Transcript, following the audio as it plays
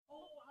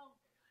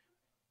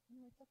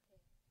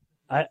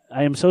I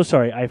am so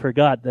sorry. I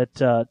forgot that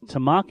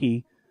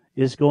Tamaki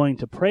is going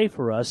to pray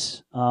for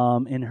us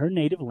in her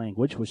native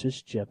language, which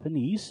is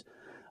Japanese.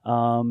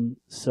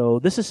 So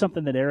this is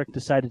something that Eric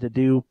decided to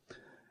do.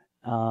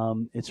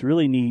 It's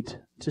really neat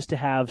just to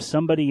have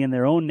somebody in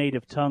their own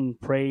native tongue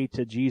pray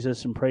to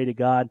Jesus and pray to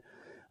God.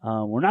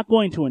 We're not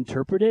going to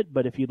interpret it,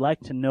 but if you'd like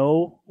to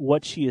know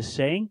what she is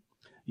saying,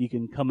 you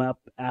can come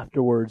up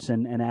afterwards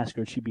and ask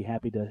her. She'd be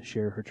happy to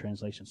share her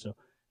translation. So, go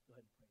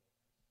ahead.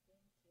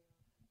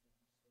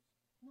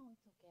 No,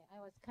 it's okay.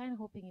 I was kind of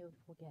hoping you would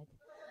forget.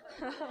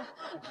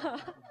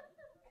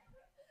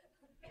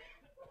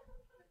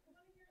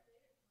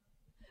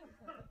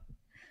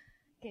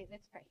 Okay,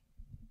 let's pray.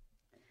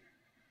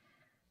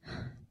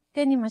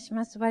 天に増し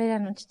ます我ら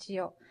の父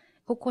よ。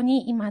ここ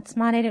に今集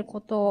まれる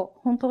ことを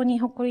本当に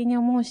誇りに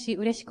思うし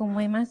嬉しく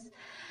思います。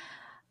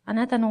あ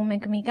なたのお恵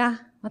み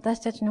が私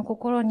たちの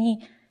心に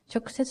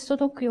直接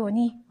届くよう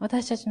に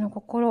私たちの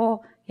心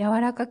を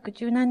柔らかく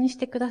柔軟にし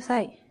てくだ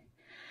さい。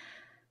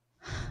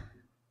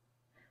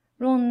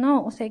ロン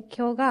のお説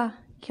教が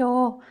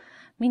今日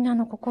みんな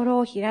の心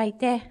を開い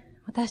て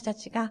私た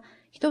ちが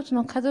一つ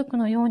の家族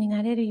のように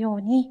なれるよ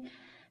うに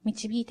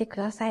導いてく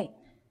ださい。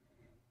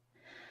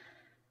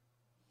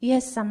イエ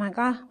ス様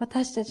が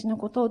私たちの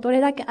ことをど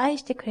れだけ愛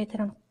してくれてい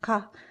るの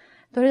か、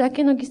どれだ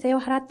けの犠牲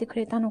を払ってく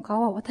れたのか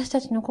を私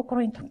たちの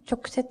心に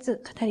直接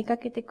語りか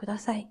けてくだ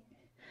さい。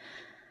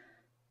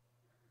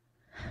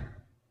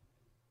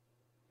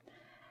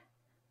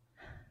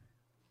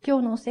今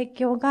日のお説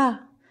教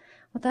が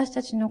私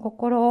たちの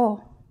心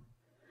を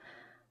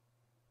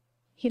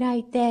開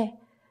いて、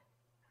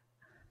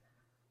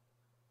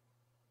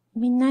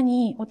みんな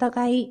にお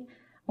互い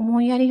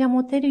思いやりが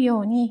持てる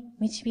ように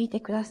導い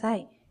てくださ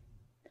い。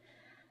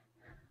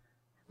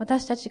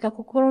私たちが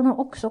心の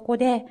奥底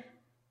で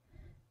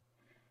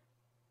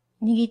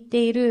握っ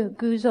ている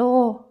偶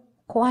像を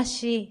壊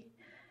し、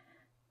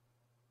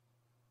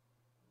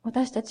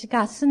私たち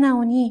が素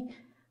直に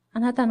あ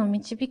なたの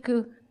導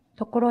く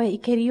ところへ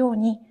行けるよう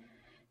に、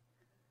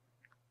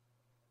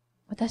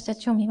私た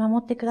ちを見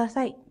守ってくだ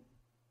さい。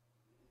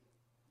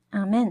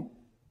アーメン。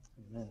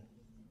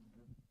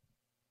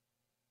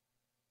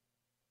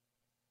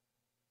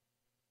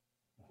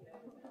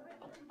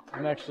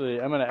I'm going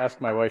to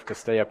ask my wife to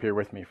stay up here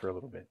with me for a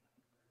little bit.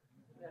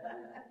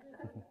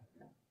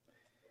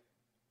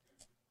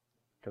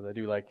 Because I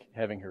do like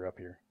having her up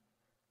here.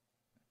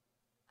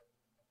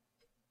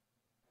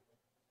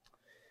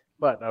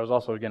 But I was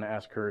also going to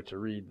ask her to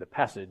read the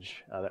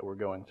passage that we're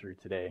going through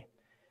today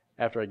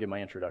after I give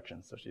my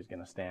introduction. So she's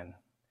going to stand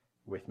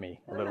with me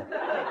a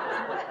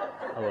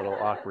little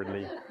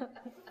awkwardly.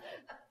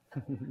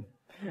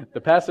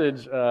 The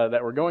passage that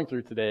we're going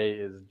through today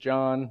is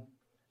John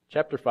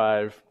chapter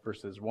 5,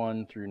 verses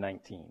 1 through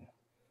 19.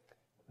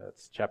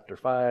 That's chapter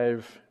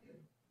 5,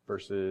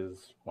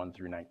 verses 1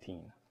 through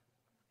 19.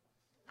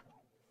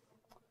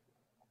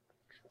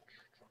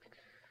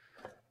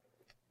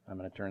 I'm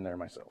going to turn there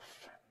myself.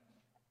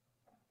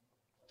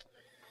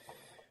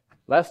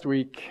 Last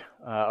week,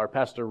 our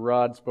pastor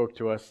Rod spoke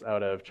to us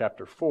out of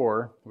chapter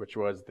 4, which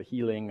was the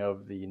healing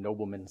of the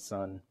nobleman's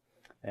son.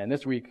 And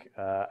this week,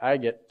 I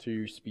get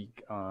to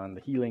speak on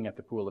the healing at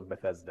the pool of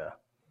Bethesda.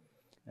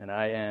 And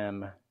I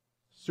am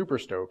super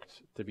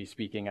stoked to be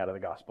speaking out of the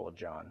Gospel of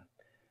John.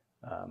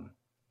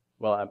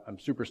 I'm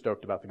super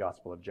stoked about the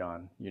Gospel of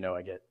John. You know,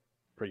 I get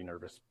pretty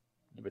nervous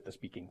with the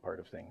speaking part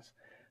of things.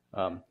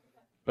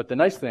 But the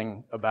nice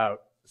thing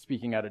about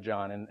speaking out of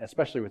John, and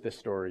especially with this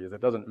story, is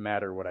it doesn't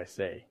matter what I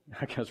say,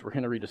 because we're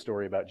going to read a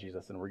story about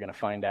Jesus, and we're going to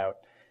find out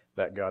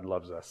that God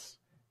loves us,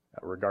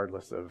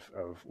 regardless of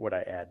what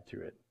I add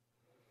to it.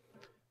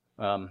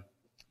 I'm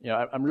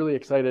really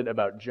excited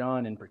about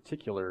John in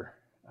particular,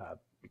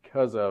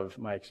 because of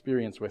my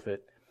experience with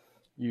it.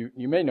 You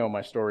may know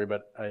my story,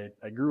 but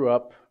I grew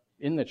up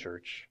in the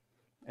church,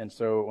 and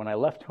so when I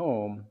left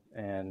home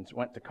and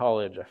went to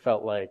college, I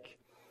felt like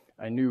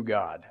I knew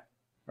God,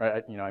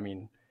 right?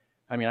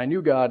 I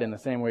knew God in the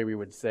same way we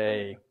would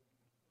say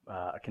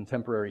a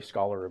contemporary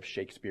scholar of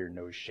Shakespeare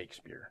knows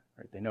Shakespeare,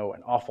 right? They know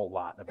an awful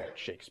lot about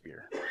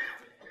Shakespeare.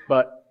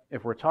 But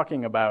if we're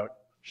talking about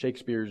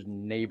Shakespeare's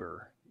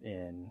neighbor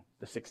in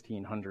the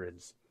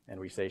 1600s, and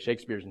we say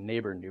Shakespeare's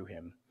neighbor knew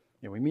him,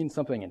 we mean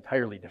something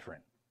entirely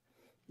different.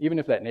 Even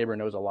if that neighbor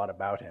knows a lot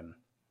about him,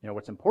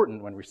 what's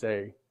important when we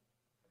say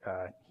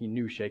he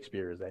knew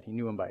Shakespeare is that he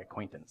knew him by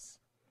acquaintance.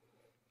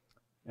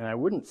 And I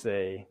wouldn't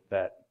say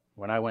that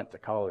when I went to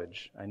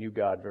college, I knew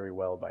God very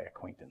well by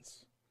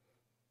acquaintance.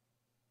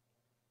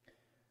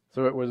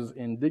 So it was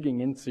in digging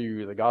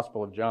into the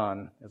Gospel of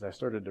John, as I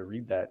started to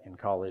read that in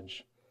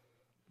college,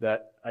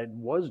 that I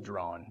was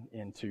drawn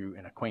into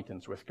an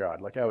acquaintance with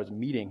God, like I was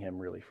meeting him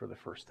really for the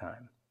first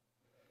time.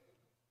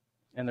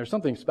 And there's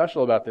something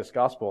special about this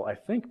gospel, I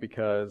think,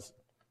 because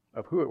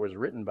of who it was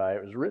written by.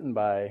 It was written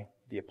by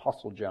the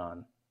Apostle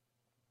John.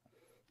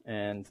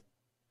 And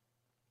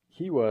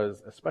he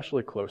was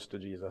especially close to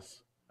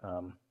Jesus.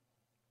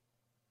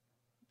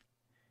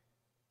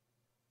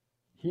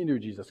 He knew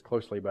Jesus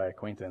closely by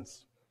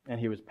acquaintance, and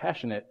he was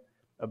passionate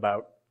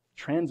about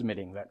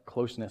transmitting that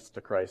closeness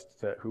to Christ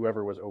to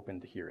whoever was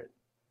open to hear it.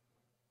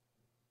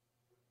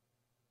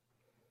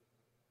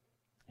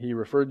 He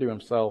referred to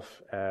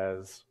himself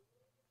as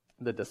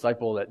the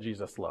disciple that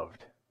Jesus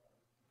loved,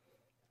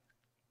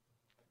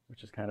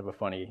 which is kind of a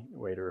funny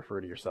way to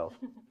refer to yourself.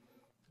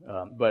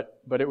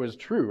 But it was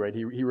true, right?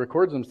 He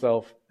records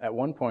himself at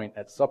one point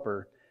at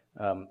supper,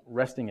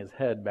 resting his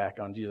head back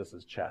on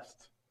Jesus'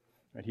 chest.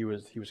 Right? He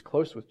was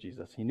close with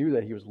Jesus. He knew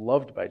that he was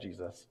loved by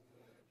Jesus.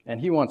 And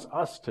he wants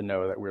us to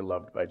know that we're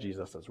loved by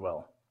Jesus as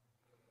well.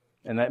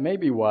 And that may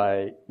be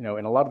why, in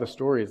a lot of the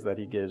stories that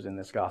he gives in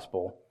this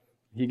gospel,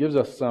 he gives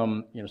us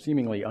some,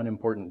 seemingly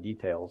unimportant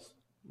details.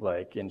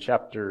 Like in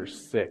chapter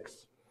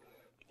 6,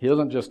 he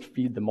doesn't just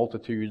feed the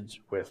multitudes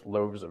with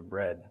loaves of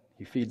bread.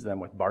 He feeds them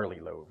with barley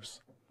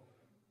loaves.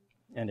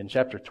 And in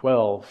chapter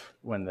 12,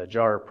 when the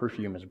jar of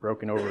perfume is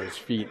broken over his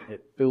feet,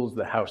 it fills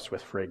the house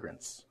with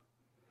fragrance.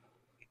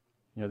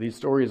 These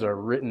stories are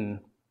written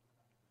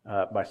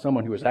by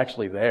someone who was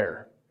actually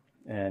there.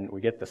 And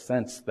we get the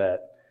sense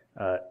that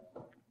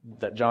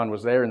John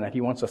was there and that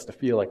he wants us to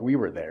feel like we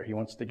were there. He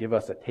wants to give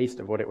us a taste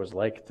of what it was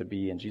like to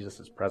be in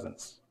Jesus'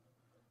 presence.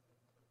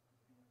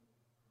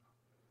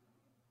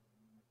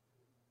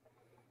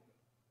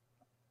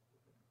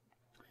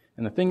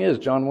 And the thing is,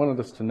 John wanted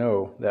us to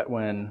know that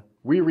when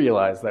we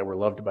realize that we're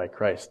loved by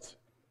Christ,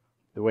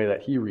 the way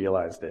that he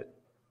realized it,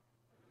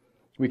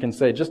 we can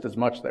say just as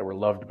much that we're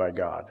loved by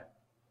God.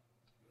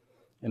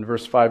 In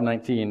verse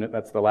 5:19,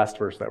 that's the last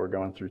verse that we're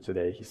going through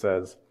today, he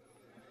says,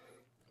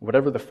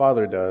 "Whatever the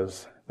Father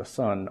does, the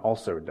Son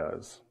also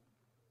does."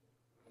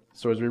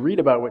 So as we read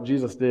about what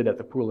Jesus did at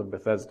the pool of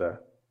Bethesda,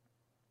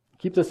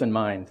 keep this in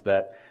mind,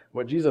 that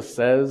what Jesus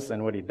says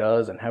and what he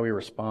does and how he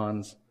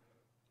responds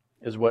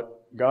is what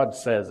God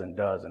says and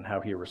does and how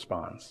he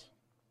responds.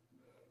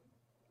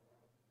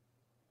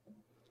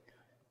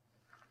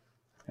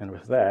 And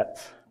with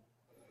that,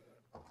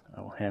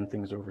 I will hand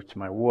things over to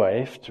my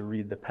wife to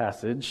read the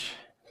passage,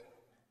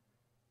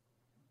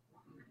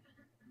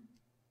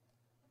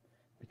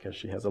 because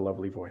she has a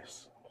lovely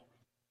voice.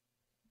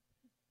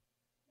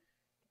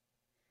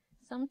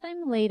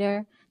 Sometime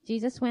later,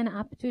 Jesus went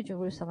up to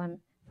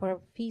Jerusalem for a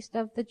feast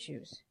of the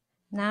Jews.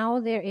 Now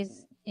there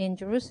is in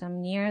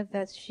Jerusalem near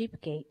the sheep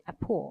gate a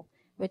pool,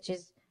 which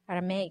is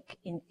Aramaic,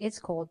 it's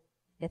called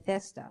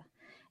Bethesda,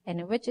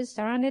 and which is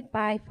surrounded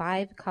by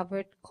 5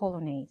 covered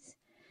colonnades.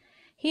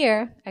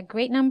 Here, a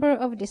great number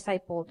of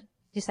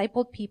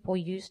discipled people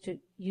used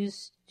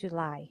to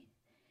lie: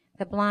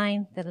 the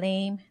blind, the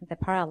lame, the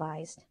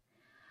paralyzed.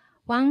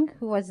 One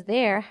who was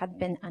there had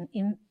been an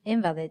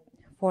invalid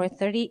for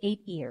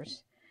 38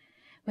 years.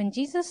 When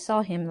Jesus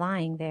saw him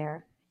lying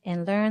there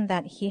and learned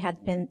that he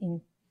had been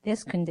in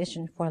this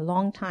condition for a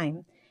long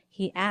time,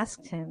 he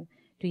asked him,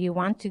 "Do you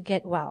want to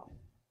get well?"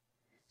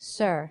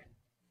 "Sir,"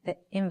 the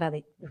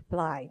invalid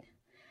replied,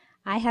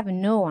 "I have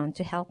no one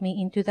to help me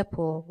into the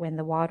pool when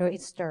the water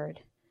is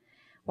stirred.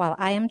 While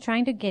I am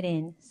trying to get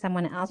in,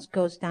 someone else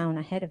goes down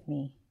ahead of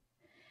me."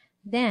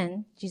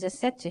 Then Jesus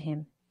said to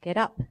him, "Get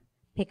up,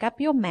 pick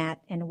up your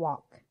mat and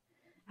walk."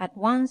 At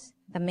once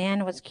the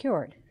man was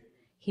cured.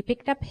 He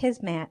picked up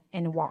his mat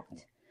and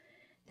walked.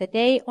 The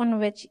day on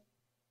which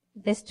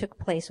this took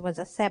place was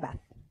a Sabbath.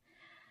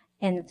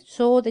 And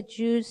so the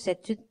Jews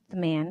said to the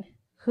man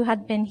who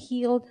had been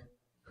healed,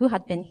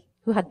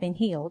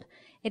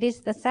 "It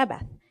is the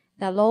Sabbath.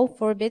 The law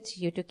forbids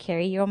you to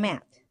carry your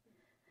mat."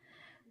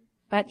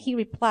 But he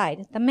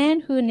replied, "The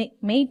man who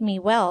made me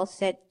well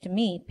said to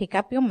me, 'Pick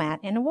up your mat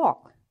and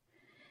walk.'"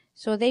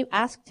 So they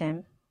asked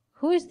him,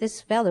 "Who is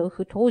this fellow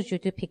who told you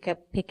to pick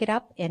it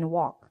up and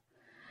walk?"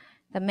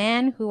 The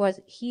man who was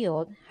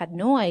healed had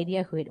no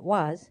idea who it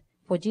was,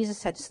 for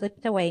Jesus had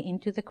slipped away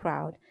into the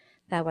crowd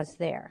that was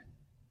there.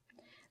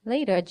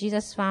 Later,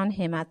 Jesus found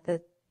him at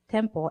the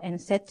temple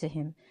and said to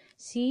him,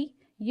 "See,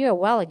 you are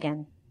well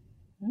again.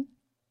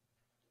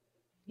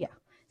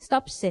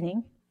 Stop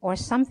sinning, or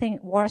something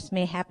worse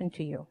may happen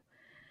to you."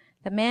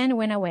 The man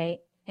went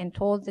away and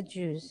told the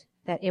Jews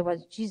that it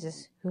was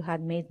Jesus who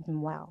had made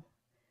him well.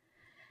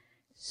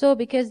 So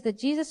because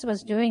Jesus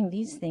was doing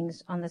these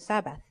things on the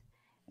Sabbath,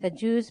 the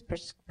Jews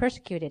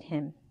persecuted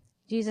him.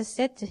 Jesus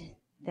said to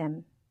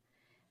them,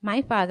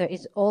 "My Father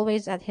is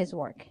always at his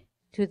work,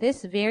 to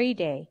this very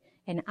day,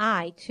 and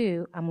I,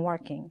 too, am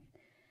working."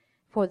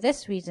 For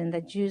this reason,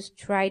 the Jews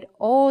tried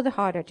all the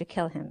harder to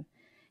kill him.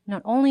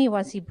 Not only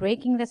was he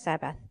breaking the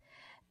Sabbath,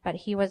 but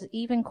he was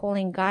even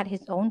calling God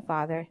his own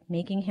Father,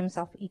 making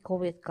himself equal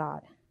with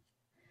God.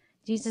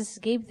 Jesus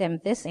gave them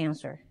this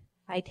answer,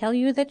 "I tell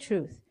you the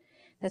truth.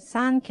 The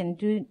Son can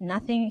do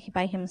nothing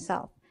by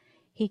himself.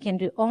 He can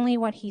do only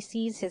what he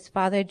sees his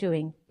Father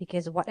doing,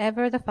 because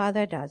whatever the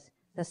Father does,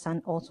 the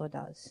Son also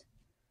does."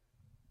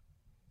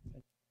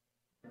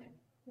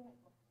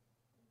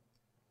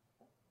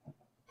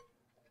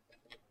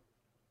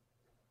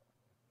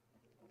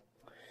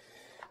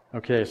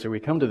 Okay, so we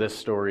come to this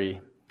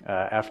story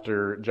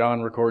after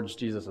John records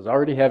Jesus as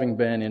already having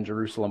been in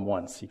Jerusalem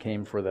once. He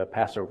came for the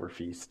Passover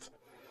feast.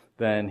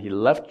 Then he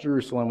left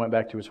Jerusalem, went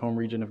back to his home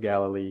region of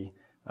Galilee,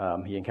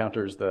 He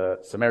encounters the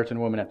Samaritan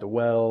woman at the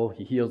well.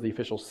 He heals the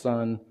official's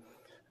son.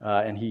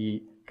 And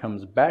he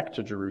comes back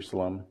to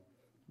Jerusalem.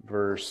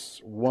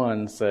 Verse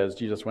 1 says,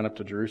 Jesus went up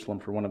to Jerusalem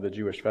for one of the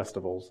Jewish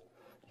festivals.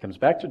 He comes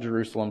back to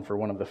Jerusalem for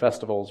one of the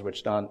festivals,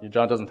 which John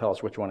doesn't tell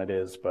us which one it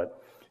is,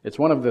 but it's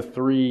one of the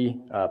three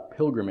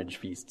pilgrimage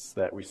feasts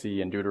that we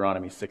see in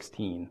Deuteronomy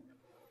 16.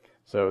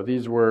 So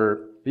these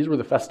were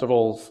the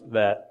festivals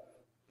that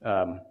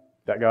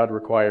God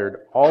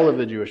required all of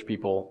the Jewish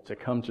people to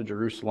come to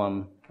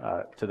Jerusalem,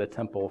 to the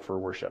temple for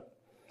worship.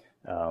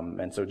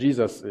 And so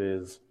Jesus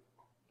is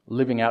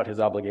living out his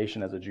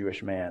obligation as a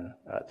Jewish man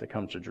to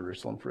come to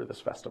Jerusalem for this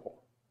festival.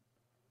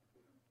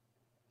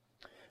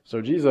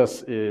 So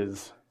Jesus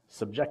is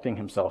subjecting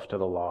himself to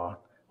the law,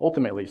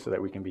 ultimately so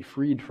that we can be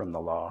freed from the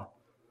law.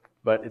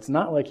 But it's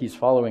not like he's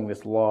following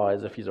this law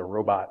as if he's a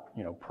robot,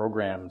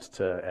 programmed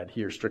to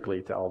adhere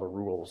strictly to all the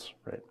rules,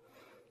 right?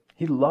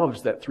 He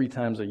loves that 3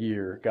 times a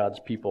year God's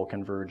people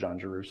converge on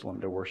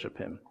Jerusalem to worship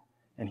him.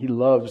 And he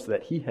loves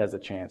that he has a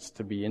chance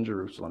to be in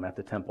Jerusalem at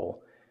the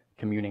temple,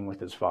 communing with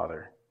his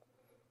Father.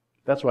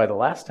 That's why the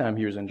last time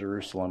he was in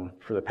Jerusalem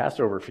for the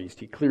Passover feast,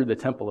 he cleared the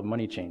temple of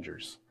money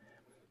changers,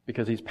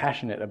 because he's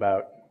passionate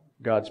about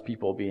God's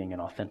people being in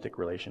authentic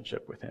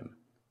relationship with him.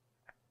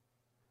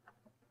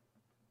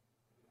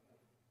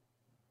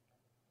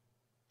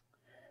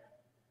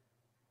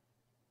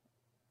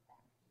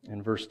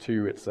 In verse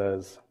 2 it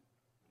says,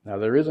 "Now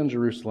there is in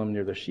Jerusalem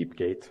near the sheep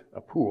gate a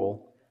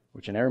pool,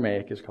 which in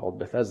Aramaic is called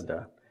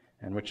Bethesda,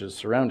 and which is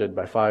surrounded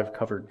by 5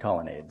 covered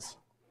colonnades.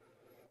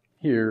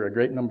 Here a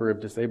great number of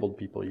disabled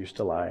people used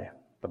to lie,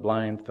 the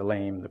blind, the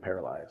lame, the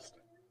paralyzed."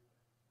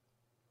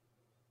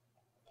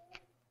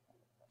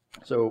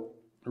 So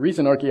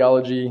recent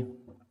archaeology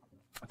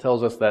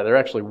tells us that there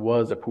actually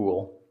was a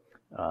pool,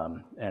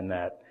 and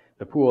that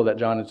the pool that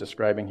John is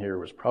describing here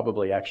was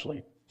probably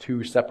actually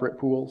 2 separate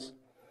pools.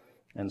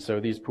 And so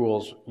these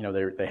pools,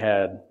 they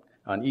had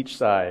on each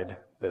side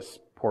this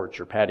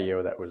porch or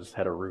patio that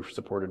had a roof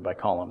supported by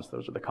columns.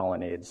 Those are the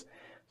colonnades.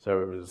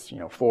 So it was,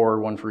 4,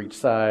 1 for each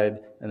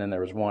side, and then there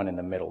was 1 in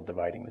the middle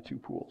dividing the 2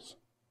 pools.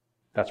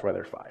 That's why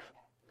they're 5.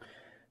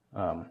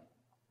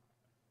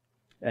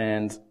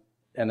 And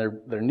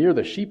they're near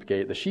the sheep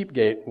gate. The sheep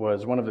gate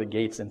was one of the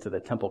gates into the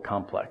temple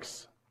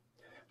complex.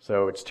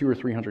 So it's 200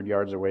 or 300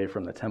 yards away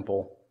from the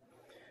temple,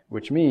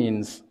 which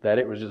means that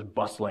it was just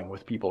bustling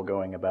with people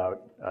going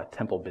about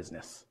temple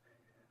business.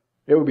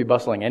 It would be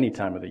bustling any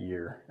time of the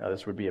year.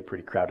 This would be a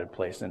pretty crowded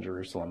place in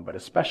Jerusalem, but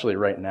especially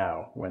right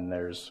now when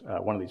there's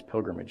one of these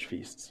pilgrimage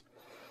feasts.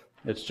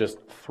 It's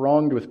just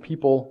thronged with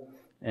people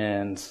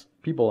and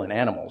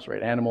animals,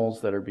 right?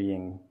 Animals that are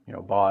being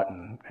bought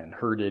and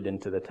herded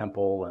into the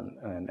temple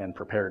and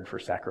prepared for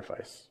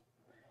sacrifice.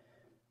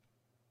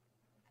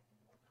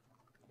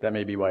 That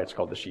may be why it's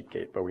called the sheep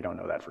gate, but we don't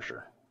know that for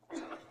sure.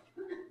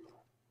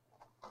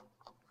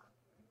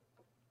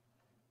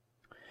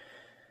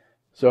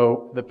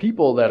 So the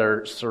people that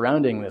are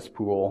surrounding this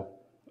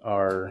pool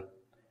are,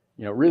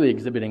 really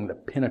exhibiting the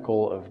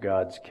pinnacle of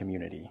God's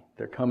community.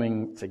 They're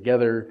coming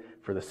together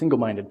for the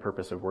single-minded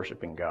purpose of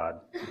worshiping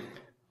God.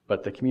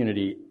 But the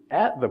community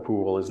at the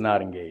pool is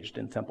not engaged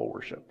in temple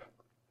worship.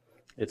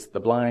 It's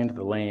the blind,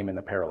 the lame, and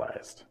the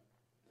paralyzed.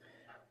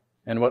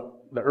 And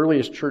what the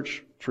earliest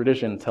church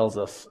tradition tells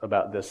us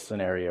about this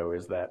scenario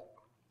is that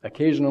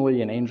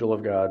occasionally an angel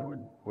of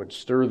God would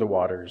stir the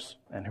waters,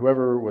 and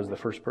whoever was the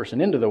first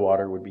person into the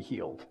water would be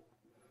healed.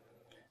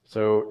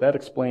 So that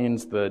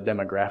explains the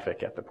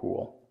demographic at the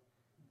pool.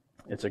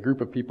 It's a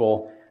group of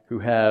people who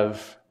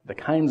have the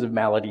kinds of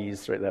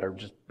maladies, right, that are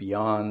just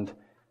beyond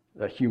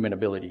the human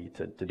ability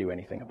to do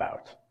anything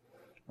about.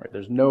 Right?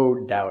 There's no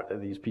doubt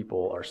that these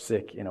people are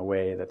sick in a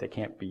way that they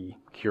can't be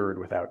cured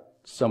without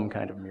some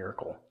kind of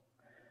miracle.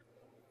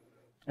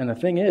 And the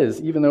thing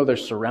is, even though they're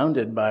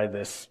surrounded by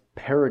this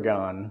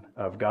paragon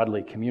of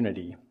godly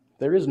community,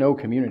 there is no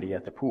community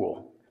at the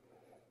pool.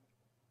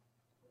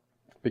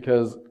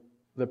 Because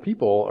the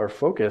people are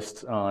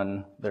focused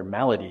on their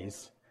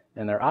maladies,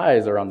 and their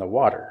eyes are on the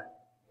water.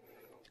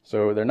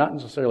 So they're not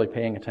necessarily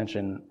paying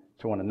attention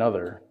to one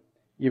another,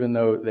 even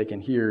though they can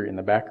hear in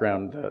the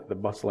background the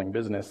bustling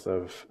business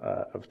of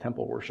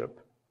temple worship.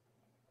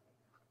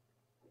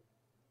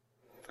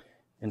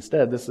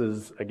 Instead, this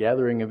is a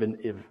gathering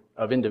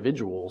of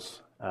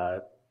individuals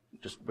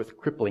just with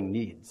crippling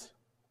needs.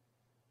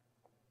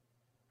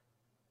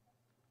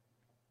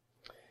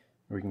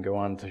 We can go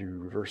on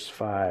to verse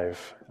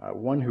 5.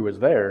 One who was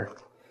there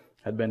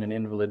had been an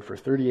invalid for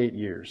 38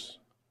 years.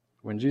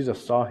 When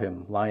Jesus saw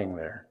him lying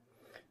there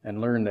and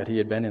learned that he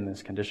had been in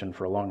this condition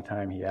for a long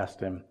time, he asked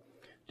him,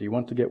 "Do you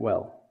want to get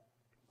well?"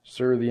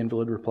 "Sir," the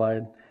invalid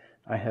replied,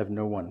 "I have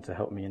no one to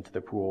help me into the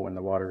pool when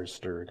the water is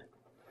stirred.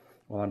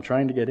 While I'm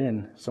trying to get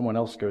in, someone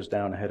else goes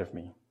down ahead of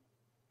me."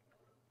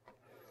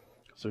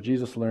 So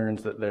Jesus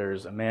learns that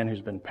there's a man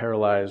who's been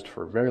paralyzed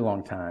for a very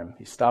long time.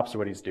 He stops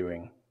what he's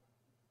doing.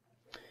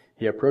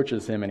 He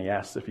approaches him and he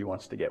asks if he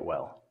wants to get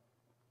well.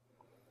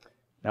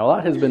 Now, a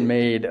lot has been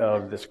made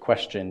of this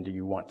question, do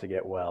you want to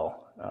get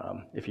well?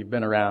 If you've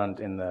been around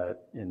in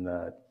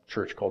the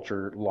church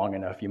culture long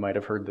enough, you might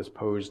have heard this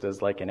posed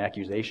as like an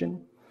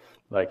accusation.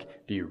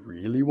 Like, do you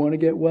really want to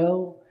get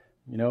well?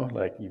 You know,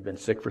 like you've been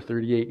sick for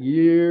 38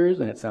 years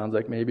and it sounds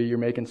like maybe you're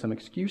making some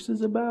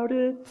excuses about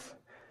it.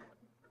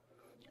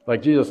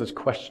 Like Jesus is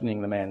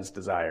questioning the man's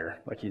desire.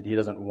 Like he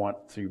doesn't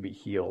want to be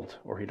healed,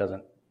 or he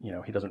doesn't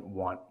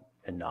want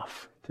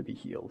enough to be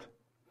healed.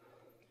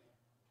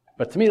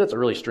 But to me, that's a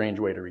really strange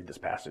way to read this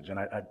passage, and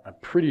I'm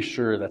pretty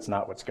sure that's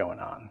not what's going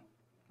on.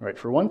 Right?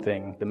 For one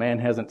thing, the man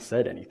hasn't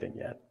said anything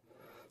yet.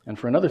 And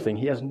for another thing,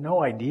 he has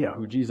no idea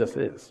who Jesus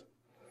is.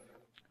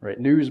 Right?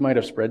 News might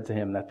have spread to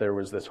him that there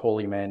was this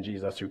holy man,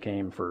 Jesus, who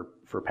came for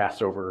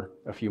Passover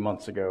a few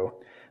months ago,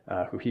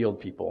 who healed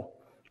people.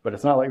 But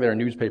it's not like there are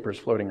newspapers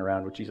floating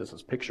around with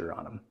Jesus' picture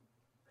on them.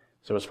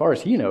 So as far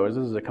as he knows,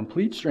 this is a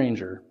complete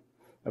stranger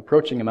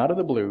approaching him out of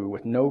the blue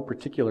with no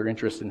particular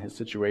interest in his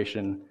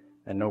situation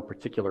and no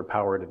particular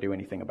power to do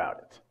anything about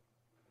it.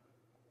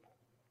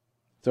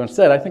 So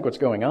instead, I think what's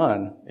going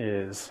on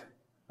is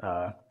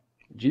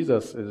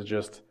Jesus is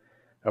just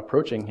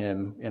approaching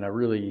him in a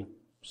really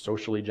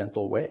socially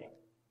gentle way.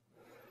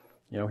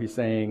 You know, he's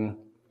saying,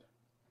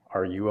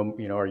 are you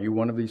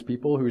one of these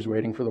people who's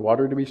waiting for the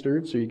water to be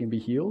stirred so you can be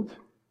healed?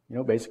 You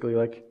know, basically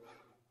like,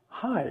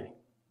 hi,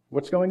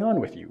 what's going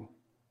on with you?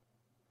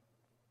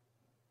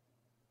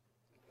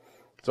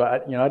 So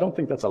I don't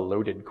think that's a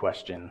loaded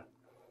question,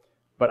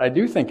 but I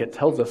do think it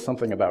tells us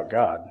something about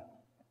God,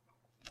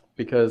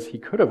 because he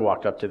could have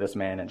walked up to this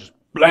man and just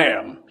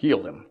blam,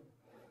 healed him.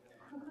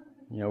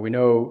 You know, we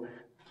know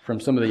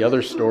from some of the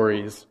other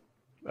stories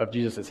of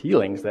Jesus'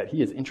 healings that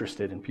he is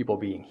interested in people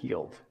being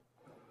healed.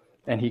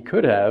 And he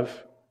could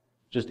have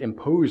just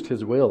imposed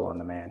his will on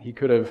the man. He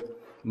could have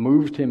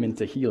moved him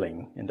into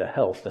healing, into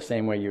health, the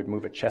same way you would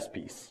move a chess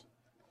piece.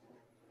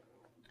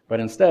 But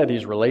instead,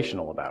 he's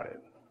relational about it.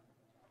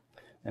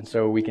 And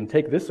so we can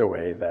take this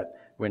away,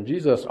 that when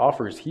Jesus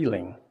offers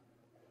healing,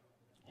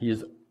 he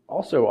is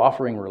also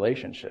offering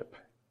relationship.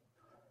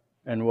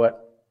 And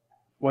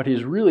what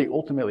he's really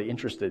ultimately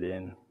interested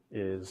in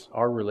is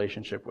our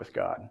relationship with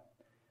God.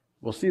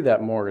 We'll see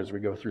that more as we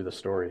go through the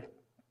story.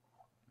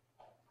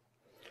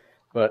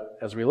 But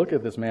as we look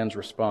at this man's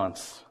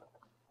response,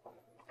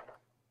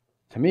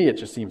 to me it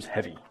just seems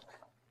heavy.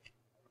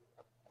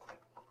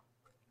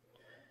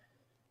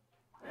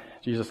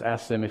 Jesus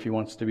asks him if he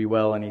wants to be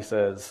well, and he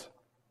says,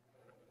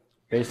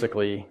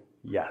 basically,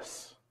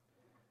 yes.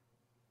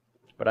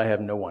 But I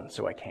have no one,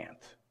 so I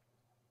can't.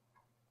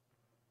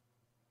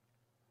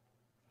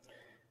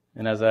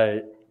 And as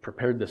I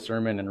prepared this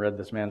sermon and read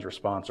this man's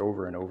response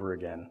over and over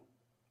again,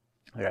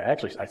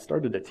 I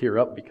started to tear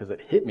up because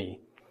it hit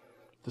me,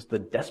 just the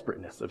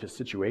desperateness of his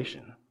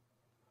situation.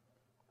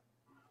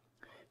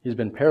 He's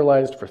been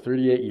paralyzed for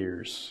 38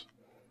 years,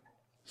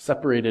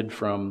 separated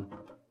from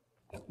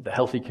the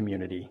healthy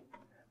community.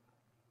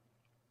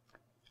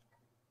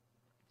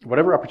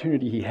 Whatever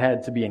opportunity he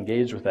had to be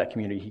engaged with that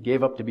community, he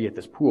gave up to be at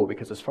this pool,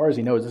 because as far as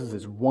he knows, this is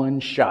his one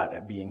shot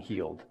at being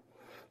healed,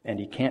 and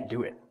he can't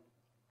do it.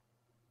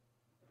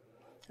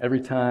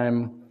 Every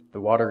time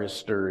the water is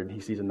stirred, he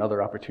sees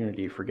another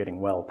opportunity for getting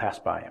well pass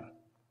by him.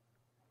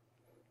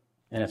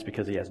 And it's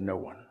because he has no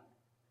one.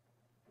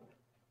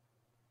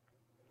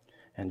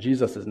 And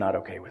Jesus is not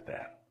okay with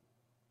that.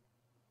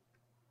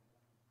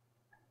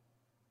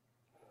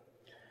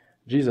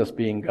 Jesus,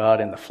 being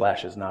God in the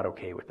flesh, is not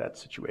okay with that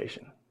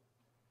situation.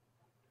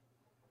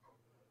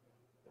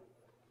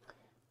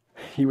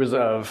 He was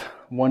of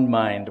one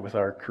mind with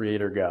our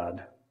Creator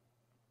God.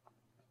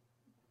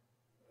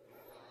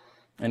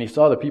 And he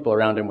saw the people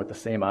around him with the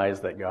same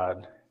eyes that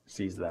God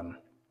sees them.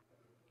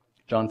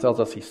 John tells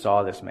us he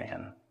saw this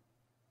man.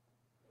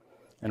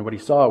 And what he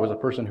saw was a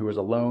person who was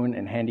alone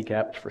and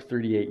handicapped for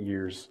 38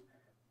 years,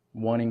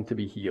 wanting to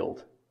be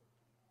healed.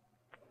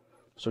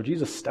 So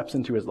Jesus steps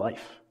into his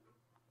life.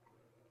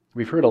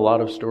 We've heard a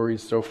lot of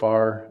stories so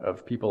far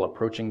of people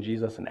approaching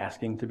Jesus and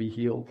asking to be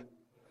healed.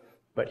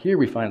 But here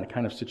we find the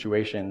kind of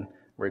situation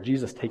where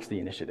Jesus takes the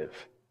initiative.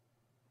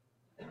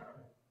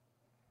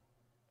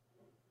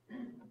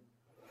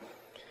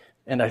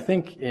 And I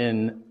think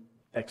in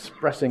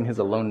expressing his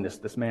aloneness,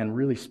 this man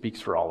really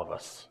speaks for all of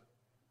us.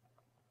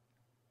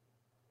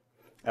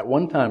 At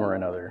one time or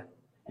another,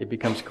 it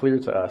becomes clear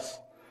to us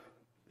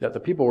that the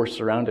people we're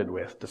surrounded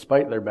with,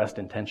 despite their best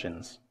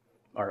intentions,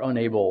 are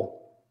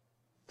unable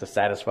to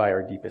satisfy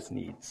our deepest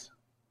needs.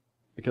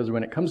 Because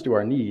when it comes to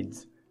our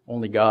needs,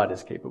 only God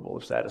is capable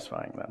of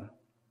satisfying them.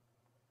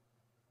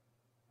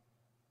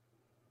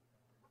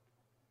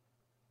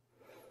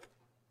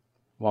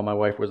 While my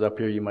wife was up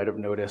here, you might have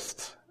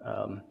noticed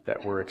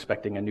that we're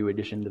expecting a new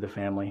addition to the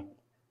family,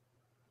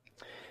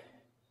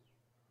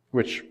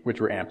 which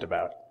we're amped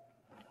about.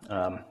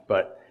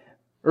 But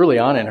early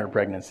on in her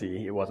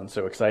pregnancy, it wasn't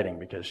so exciting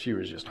because she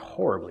was just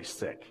horribly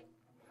sick.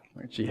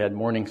 She had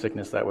morning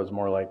sickness that was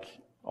more like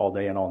all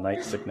day and all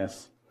night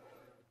sickness.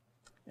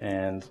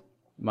 And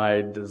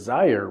my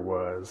desire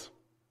was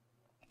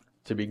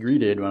to be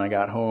greeted when I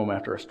got home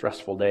after a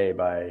stressful day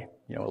by,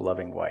 a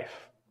loving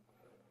wife.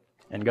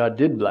 And God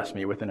did bless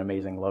me with an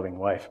amazing, loving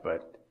wife,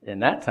 but in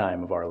that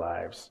time of our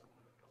lives,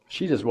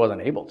 she just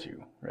wasn't able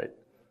to, right?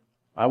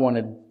 I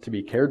wanted to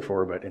be cared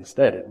for, but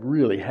instead it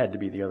really had to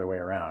be the other way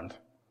around.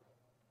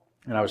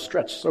 And I was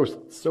stretched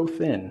so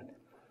thin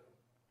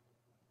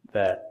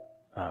that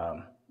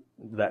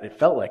that it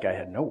felt like I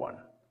had no one.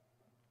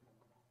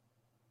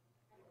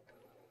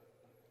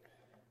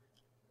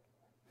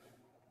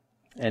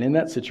 And in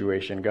that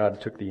situation, God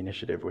took the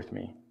initiative with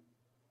me.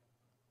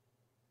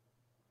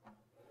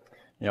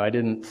 You know, I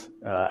didn't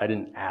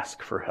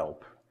ask for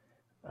help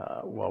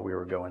while we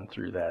were going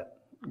through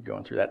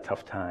that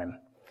tough time.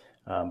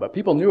 But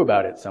people knew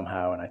about it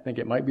somehow, and I think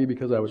it might be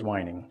because I was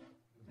whining.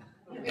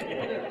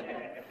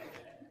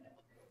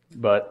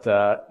 But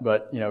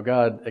you know,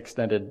 God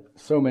extended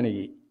so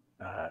many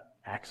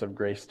acts of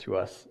grace to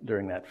us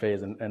during that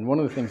phase, and one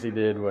of the things He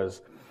did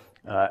was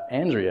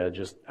Andrea,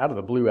 just out of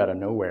the blue, out of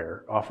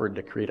nowhere, offered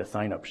to create a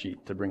sign-up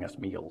sheet to bring us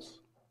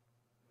meals,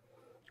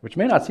 which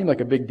may not seem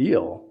like a big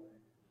deal,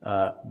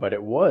 but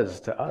it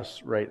was to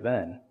us right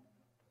then.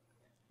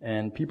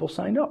 And people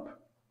signed up,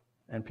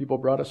 and people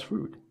brought us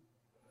food.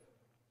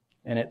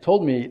 And it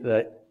told me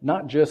that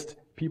not just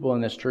people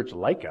in this church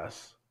like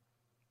us,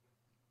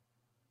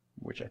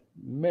 which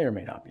may or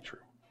may not be true,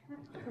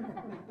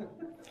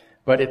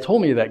 but it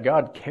told me that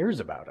God cares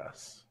about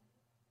us.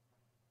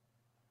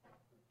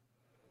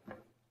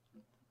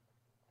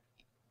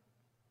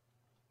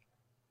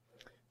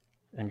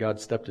 And God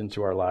stepped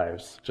into our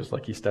lives, just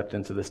like He stepped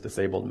into this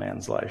disabled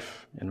man's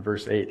life. In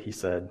verse 8, He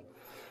said,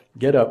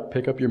 "Get up,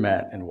 pick up your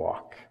mat, and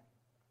walk."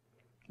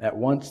 At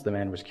once the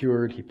man was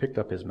cured. He picked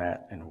up his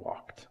mat and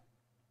walked.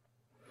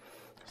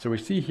 So we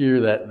see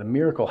here that the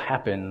miracle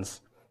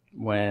happens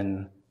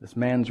when this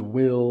man's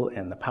will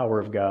and the power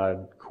of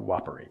God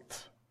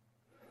cooperate.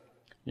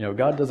 You know,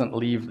 God doesn't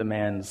leave the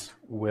man's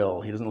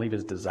will. He doesn't leave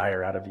his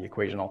desire out of the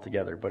equation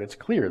altogether, but it's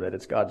clear that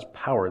it's God's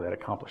power that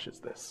accomplishes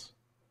this.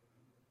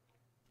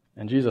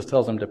 And Jesus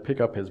tells him to pick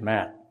up his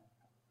mat.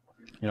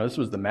 You know, this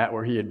was the mat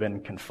where he had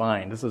been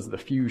confined. This is the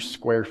few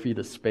square feet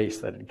of space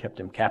that had kept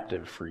him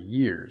captive for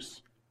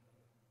years.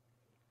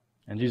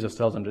 And Jesus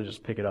tells him to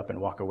just pick it up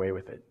and walk away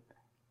with it.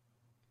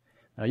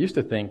 Now, I used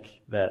to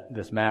think that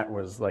this mat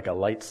was like a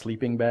light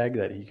sleeping bag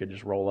that he could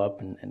just roll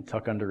up and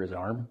tuck under his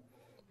arm.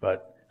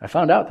 But I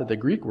found out that the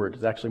Greek word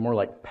is actually more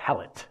like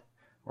pallet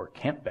or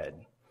camp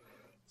bed.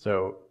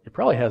 So it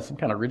probably has some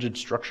kind of rigid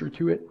structure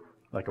to it,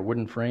 like a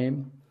wooden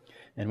frame.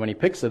 And when he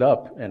picks it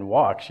up and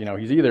walks, you know,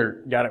 he's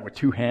either got it with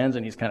two hands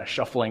and he's kind of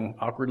shuffling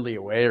awkwardly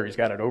away, or he's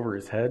got it over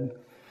his head.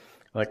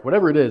 Like,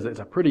 whatever it is, it's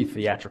a pretty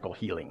theatrical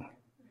healing.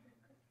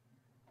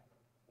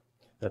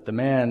 That the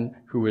man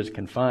who was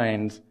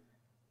confined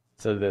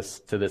to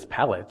this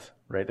pallet,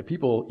 right, the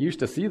people used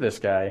to see this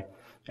guy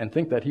and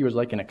think that he was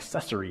like an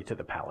accessory to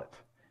the pallet,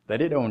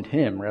 that it owned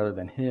him rather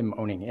than him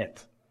owning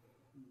it.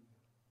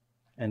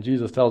 And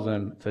Jesus tells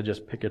him to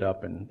just pick it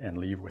up and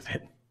leave with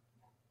it.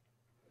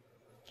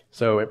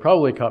 So it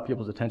probably caught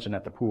people's attention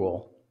at the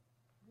pool,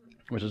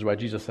 which is why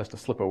Jesus has to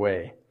slip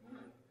away.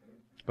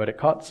 But it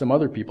caught some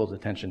other people's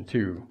attention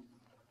too.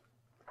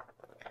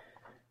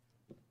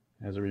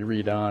 As we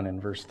read on in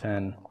verse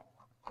 10,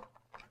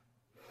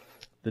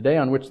 the day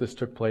on which this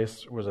took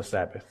place was a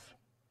Sabbath.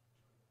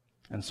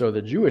 And so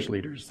the Jewish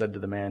leaders said to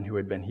the man who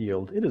had been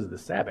healed, "It is the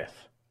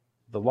Sabbath.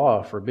 The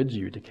law forbids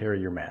you to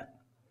carry your mat."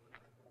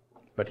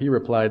 But he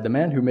replied, "The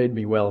man who made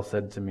me well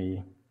said to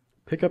me,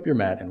 'Pick up your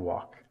mat and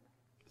walk.'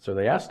 So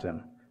they asked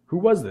him, 'Who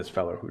was this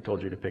fellow who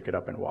told you to pick it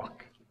up and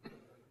walk?'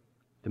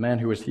 The man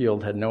who was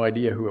healed had no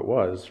idea who it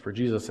was, for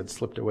Jesus had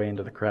slipped away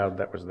into the crowd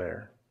that was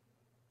there."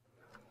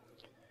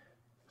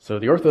 So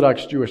the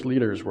Orthodox Jewish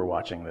leaders were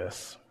watching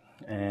this,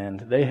 and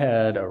they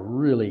had a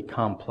really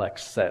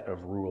complex set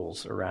of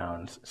rules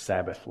around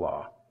Sabbath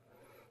law.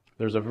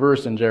 There's a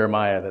verse in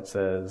Jeremiah that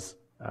says,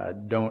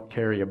 "Don't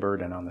carry a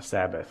burden on the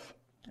Sabbath."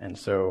 And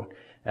so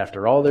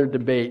after all their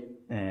debate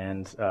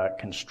and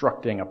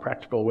constructing a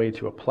practical way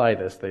to apply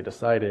this, they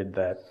decided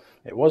that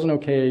it wasn't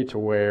okay to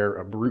wear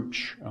a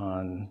brooch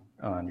on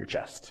your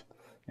chest,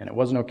 and it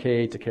wasn't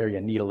okay to carry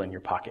a needle in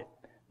your pocket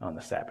on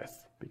the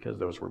Sabbath, because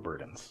those were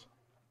burdens.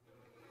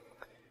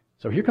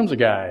 So here comes a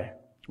guy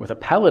with a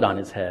pallet on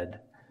his head,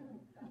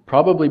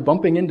 probably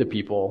bumping into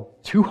people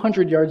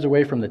 200 yards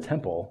away from the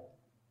temple,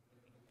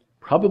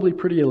 probably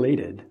pretty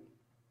elated.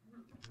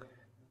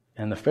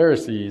 And the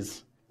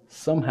Pharisees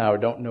somehow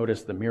don't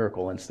notice the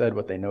miracle. Instead,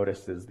 what they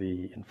notice is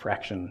the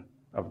infraction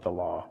of the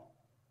law.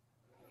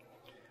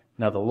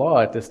 Now, the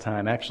law at this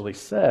time actually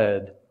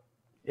said,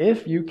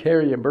 if you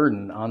carry a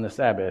burden on the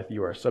Sabbath,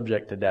 you are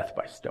subject to death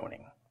by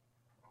stoning.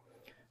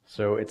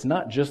 So it's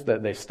not just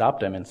that they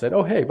stopped him and said,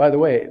 "Oh, hey, by the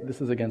way,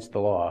 this is against the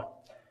law."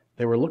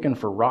 They were looking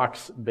for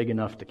rocks big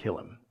enough to kill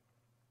him.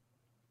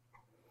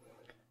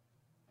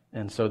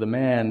 And so the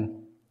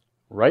man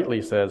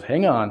rightly says,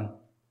 "Hang on.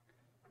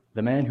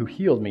 The man who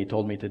healed me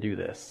told me to do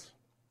this."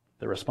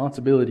 The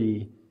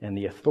responsibility and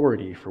the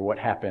authority for what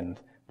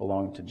happened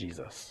belonged to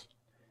Jesus,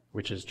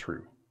 which is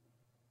true.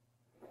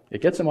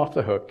 It gets him off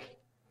the hook.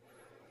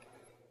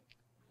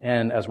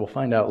 And as we'll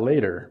find out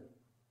later,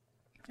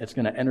 it's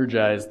going to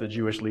energize the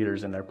Jewish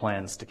leaders in their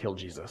plans to kill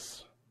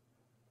Jesus.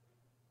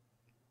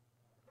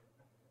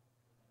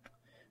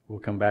 we'll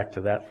come back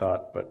to that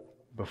thought, but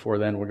before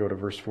then we'll go to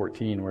verse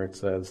 14 where it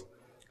says,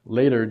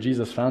 "Later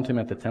Jesus found him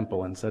at the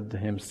temple and said to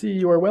him, 'See,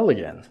 you are well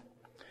again.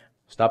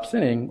 Stop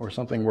sinning or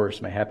something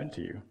worse may happen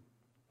to you.'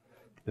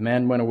 The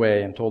man went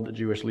away and told the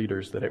Jewish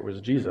leaders that it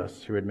was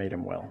Jesus who had made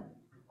him well."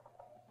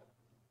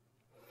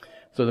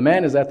 So the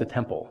man is at the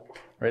temple,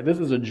 right? This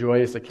is a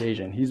joyous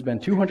occasion. He's been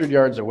 200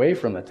 yards away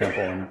from the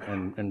temple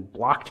and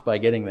blocked by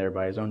getting there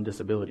by his own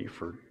disability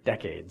for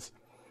decades.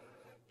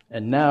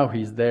 And now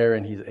he's there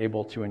and he's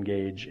able to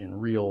engage in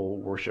real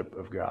worship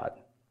of God.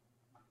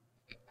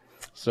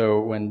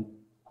 So when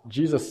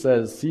Jesus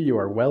says, "See, you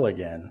are well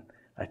again,"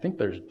 I think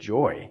there's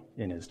joy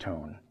in his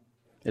tone.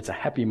 It's a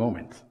happy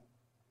moment.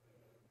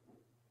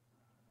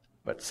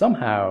 But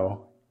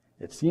somehow,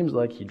 it seems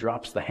like he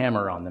drops the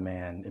hammer on the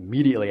man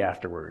immediately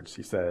afterwards.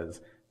 He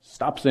says,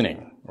 "Stop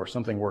sinning, or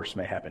something worse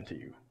may happen to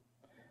you."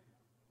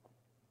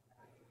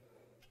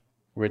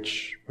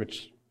 Which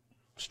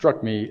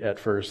struck me at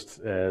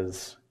first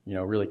as,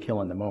 really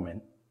killing the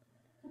moment.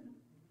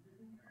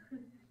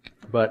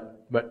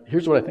 But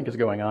here's what I think is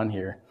going on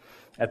here.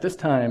 At this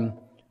time,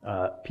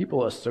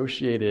 people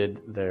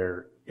associated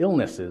their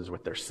illnesses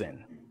with their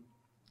sin.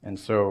 And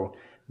so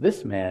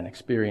this man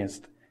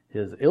experienced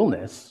his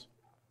illness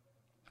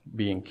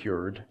being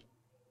cured,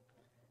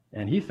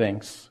 and he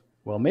thinks,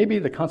 well, maybe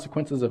the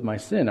consequences of my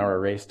sin are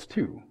erased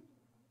too.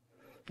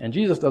 And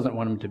Jesus doesn't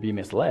want him to be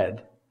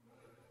misled.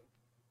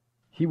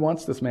 He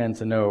wants this man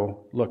to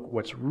know, look,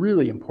 what's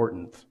really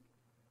important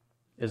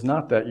is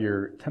not that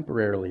you're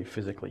temporarily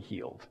physically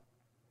healed.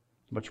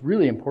 What's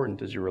really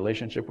important is your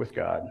relationship with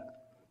God,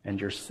 and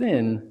your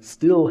sin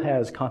still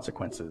has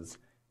consequences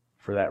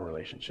for that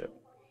relationship.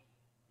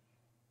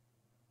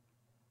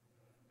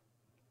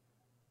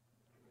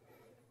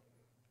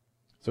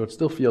 So it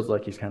still feels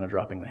like he's kind of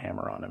dropping the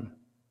hammer on him.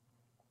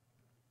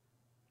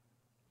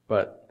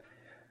 But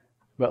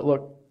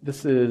look,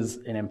 this is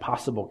an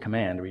impossible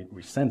command.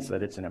 We sense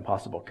that it's an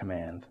impossible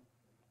command.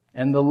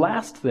 And the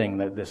last thing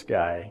that this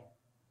guy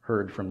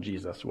heard from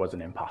Jesus was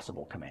an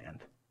impossible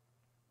command.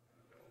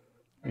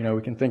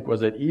 We can think,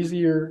 was it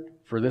easier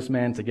for this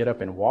man to get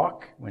up and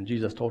walk when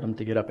Jesus told him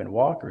to get up and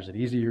walk, or is it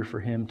easier for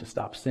him to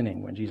stop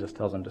sinning when Jesus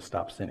tells him to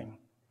stop sinning?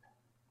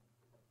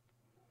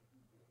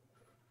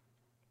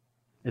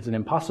 It's an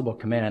impossible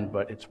command,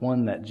 but it's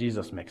one that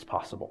Jesus makes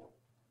possible.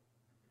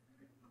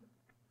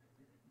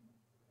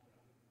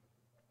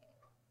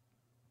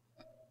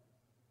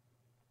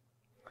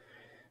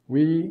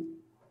 We,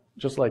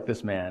 just like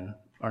this man,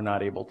 are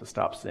not able to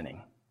stop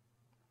sinning.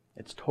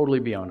 It's totally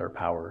beyond our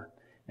power,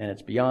 and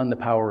it's beyond the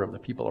power of the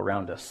people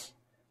around us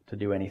to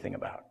do anything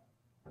about.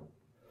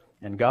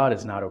 And God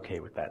is not okay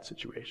with that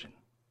situation.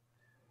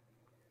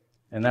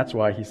 And that's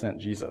why he sent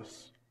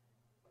Jesus.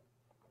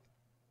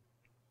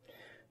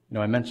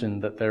 I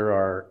mentioned that there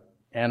are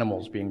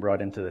animals being brought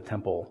into the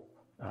temple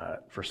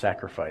for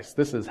sacrifice.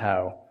 This is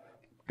how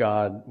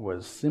God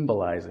was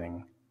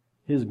symbolizing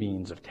his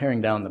means of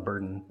tearing down the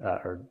burden,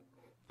 or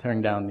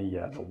tearing down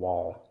the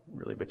wall,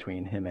 really,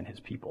 between him and his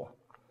people,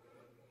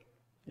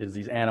 is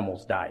these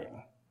animals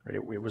dying. Right?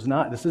 It was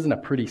not. This isn't a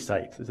pretty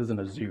sight. This isn't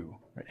a zoo.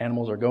 Right?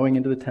 Animals are going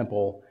into the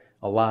temple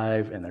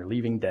alive, and they're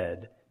leaving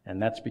dead,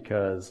 and that's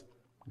because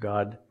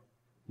God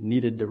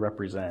needed to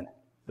represent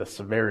the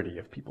severity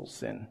of people's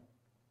sin.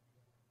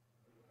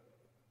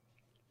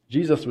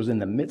 Jesus was in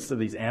the midst of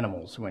these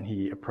animals when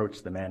he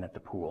approached the man at the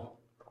pool.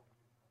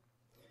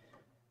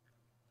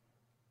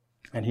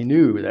 And he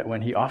knew that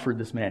when he offered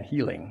this man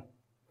healing,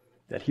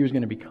 that he was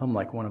going to become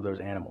like one of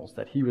those animals,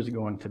 that he was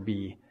going to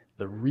be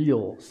the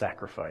real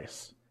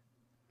sacrifice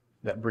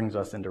that brings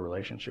us into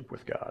relationship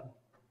with God.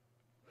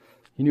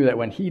 He knew that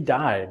when he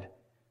died,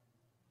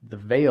 the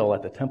veil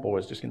at the temple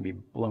was just going to be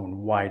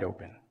blown wide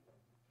open.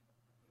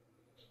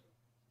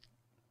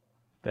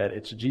 That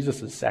it's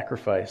Jesus'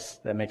 sacrifice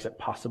that makes it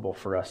possible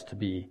for us to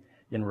be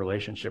in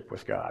relationship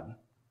with God.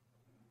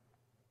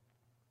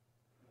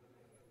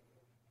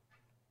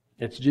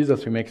 It's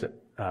Jesus who makes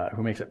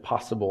it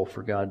possible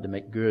for God to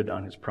make good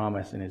on his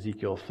promise in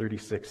Ezekiel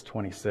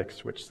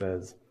 36:26, which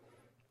says,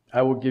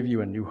 "I will give you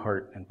a new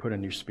heart and put a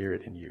new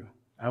spirit in you.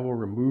 I will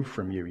remove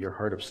from you your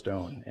heart of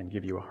stone and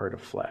give you a heart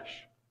of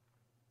flesh."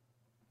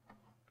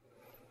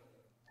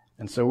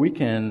 And so we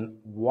can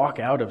walk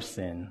out of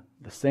sin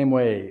the same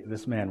way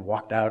this man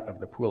walked out of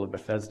the pool of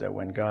Bethesda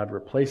when God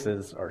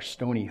replaces our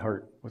stony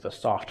heart with a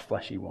soft,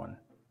 fleshy one.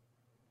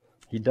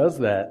 He does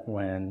that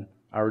when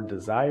our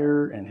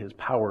desire and his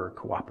power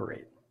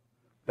cooperate.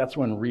 That's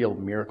when real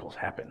miracles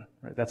happen.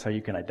 Right? That's how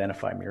you can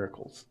identify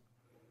miracles.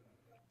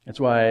 That's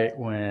why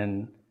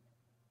when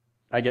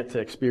I get to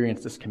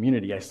experience this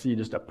community, I see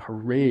just a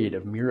parade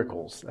of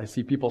miracles. I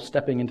see people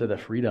stepping into the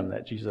freedom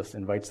that Jesus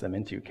invites them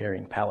into,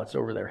 carrying pallets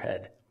over their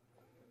head.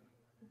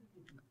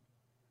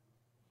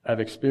 I've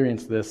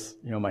experienced this,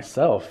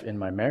 myself in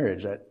my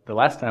marriage. The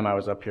last time I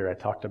was up here, I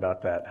talked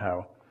about that,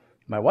 how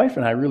my wife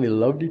and I really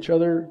loved each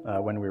other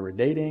when we were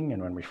dating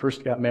and when we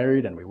first got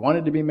married, and we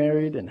wanted to be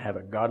married and have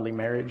a godly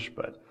marriage,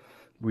 but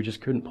we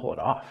just couldn't pull it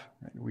off.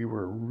 We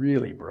were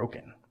really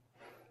broken.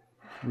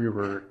 We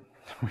were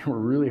We were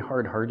really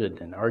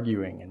hard-hearted and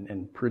arguing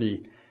in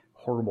pretty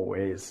horrible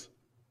ways.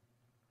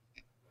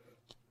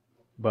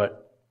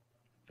 But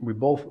we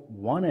both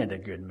wanted a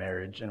good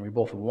marriage, and we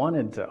both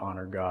wanted to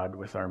honor God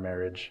with our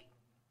marriage,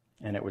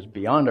 and it was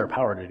beyond our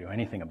power to do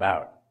anything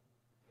about.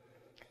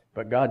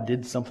 But God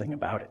did something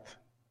about it.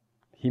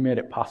 He made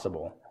it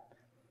possible.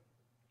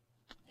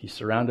 He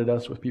surrounded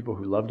us with people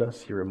who loved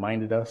us. He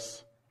reminded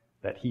us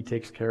that He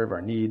takes care of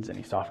our needs, and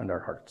He softened our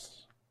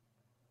hearts.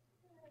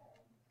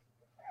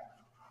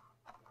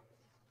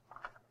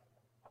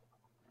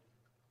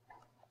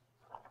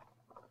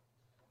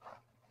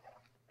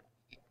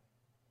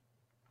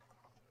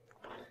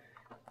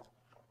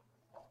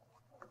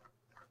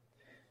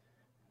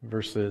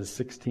 Verses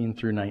 16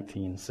 through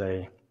 19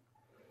 say,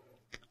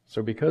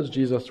 "So because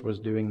Jesus was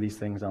doing these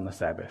things on the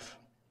Sabbath,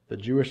 the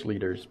Jewish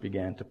leaders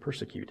began to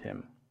persecute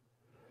Him.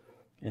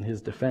 In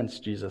His defense,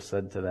 Jesus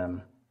said to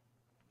them,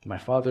 'My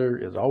Father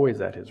is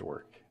always at His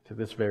work to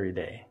this very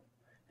day,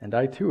 and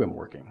I too am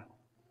working.'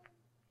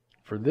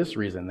 For this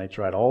reason, they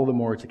tried all the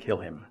more to kill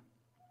Him.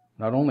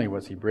 Not only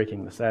was He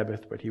breaking the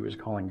Sabbath, but He was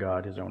calling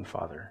God His own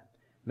Father,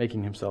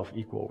 making Himself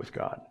equal with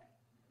God.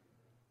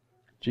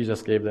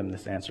 Jesus gave them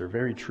this answer,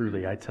 'Very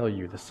truly, I tell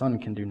you, the Son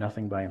can do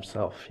nothing by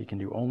Himself. He can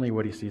do only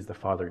what He sees the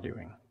Father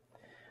doing.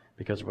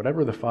 Because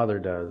whatever the Father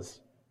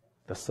does,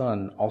 the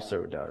Son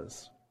also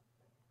does.'"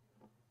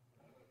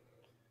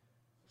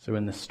 So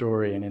in this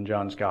story and in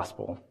John's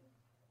Gospel,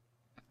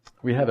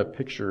 we have a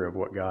picture of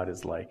what God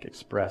is like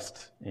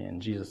expressed in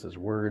Jesus'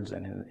 words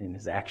and in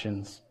His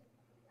actions.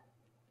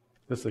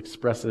 This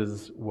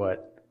expresses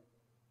what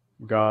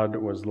God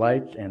was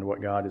like and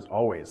what God is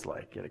always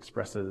like. It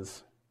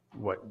expresses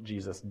what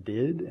Jesus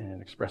did, and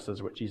it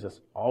expresses what Jesus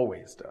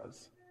always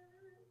does.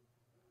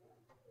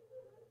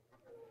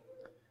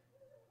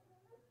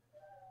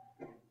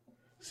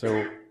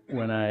 So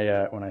when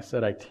I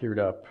said I teared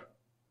up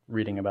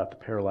reading about the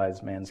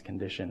paralyzed man's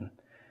condition,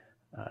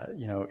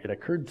 it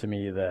occurred to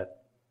me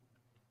that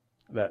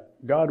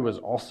God was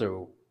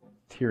also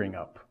tearing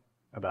up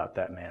about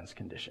that man's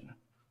condition.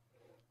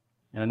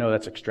 And I know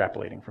that's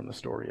extrapolating from the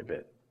story a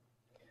bit.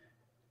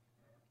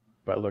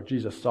 But look,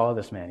 Jesus saw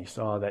this man. He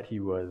saw that he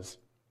was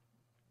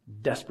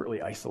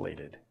desperately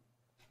isolated.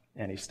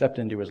 And He stepped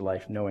into his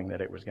life knowing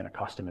that it was going to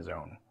cost him his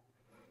own.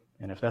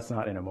 And if that's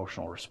not an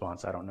emotional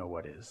response, I don't know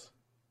what is.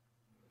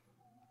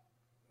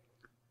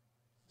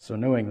 So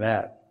knowing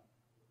that,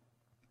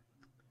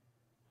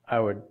 I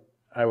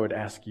would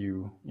ask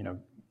you,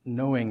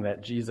 knowing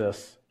that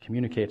Jesus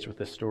communicates with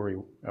this story,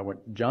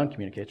 what John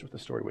communicates with the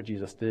story, what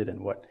Jesus did,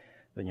 and what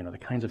the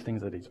kinds of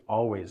things that He's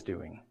always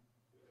doing.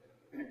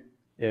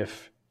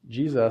 If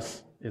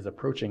Jesus is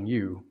approaching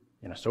you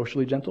in a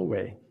socially gentle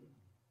way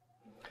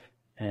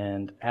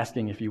and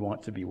asking if you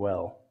want to be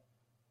well,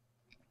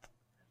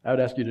 I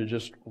would ask you to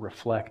just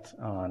reflect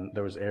on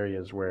those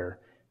areas where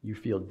you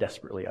feel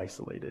desperately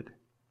isolated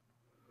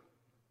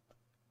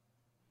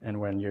and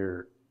when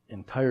you're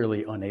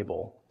entirely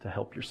unable to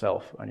help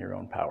yourself on your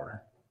own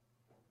power.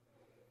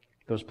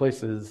 Those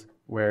places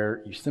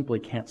where you simply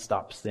can't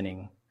stop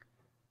sinning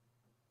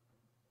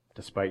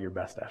despite your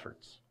best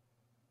efforts.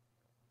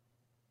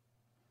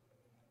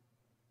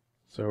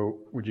 So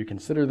would you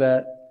consider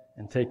that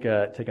and take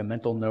a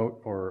mental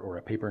note or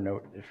a paper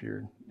note if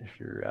you're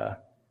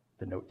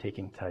the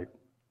note-taking type.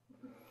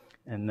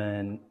 And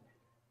then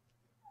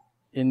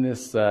in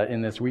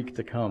this week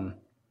to come,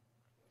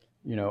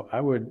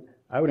 I would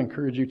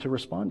encourage you to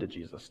respond to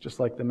Jesus, just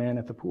like the man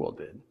at the pool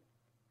did.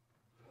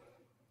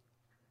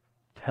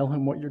 Tell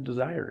Him what your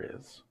desire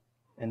is,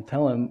 and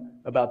tell Him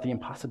about the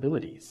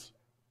impossibilities.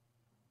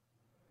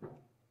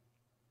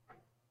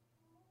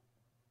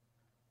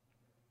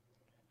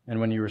 And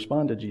when you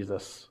respond to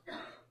Jesus,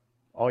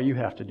 all you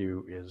have to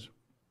do is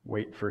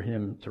wait for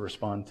Him to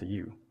respond to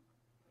you.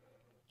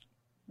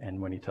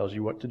 And when He tells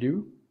you what to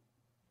do,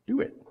 do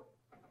it.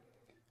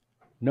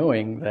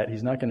 Knowing that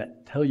He's not going to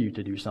tell you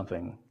to do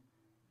something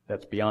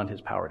that's beyond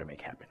His power to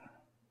make happen.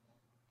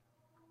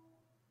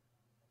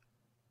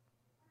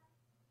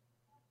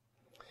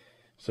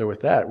 So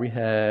with that, we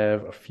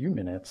have a few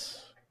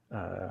minutes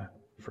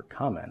for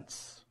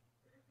comments.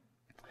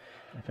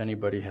 If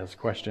anybody has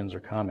questions or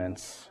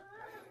comments,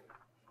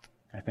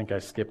 I think I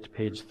skipped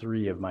page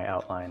 3 of my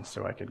outline,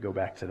 so I could go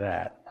back to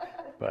that.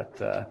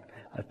 But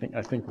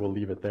I think we'll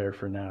leave it there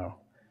for now.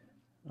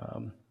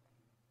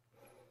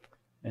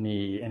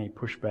 Any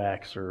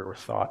pushbacks or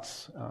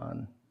thoughts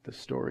on the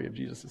story of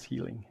Jesus'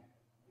 healing?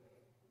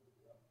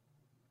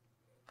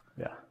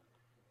 Yeah.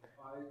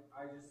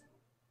 I just,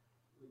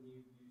 when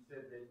you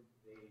said that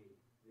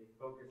they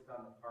focused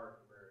on the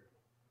part where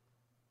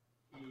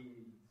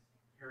He's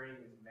carrying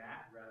His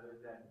mat rather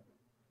than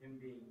Him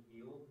being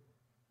healed,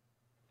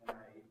 and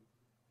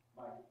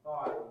my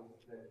thought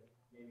was that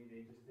maybe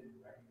they just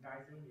didn't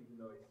recognize Him, even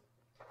though He's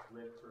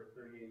lived for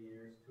 38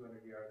 years,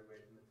 200 yards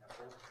away from the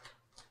temple,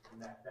 and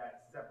that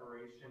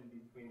separation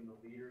between the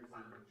leaders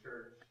in the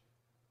church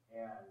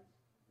and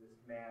this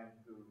man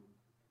who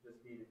just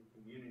needed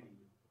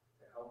community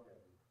to help him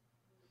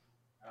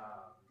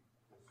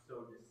was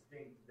so distinct.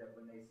 distinct that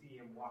when they see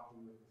him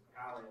walking with his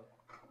pallet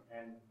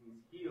and he's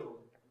healed,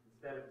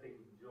 instead of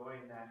taking joy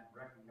in that and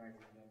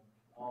recognizing him,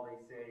 all they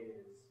say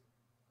is,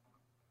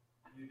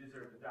 "You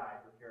deserve to die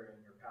for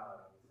carrying your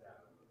pallet on the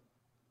Sabbath."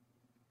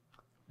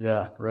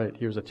 Yeah, right.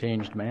 He was a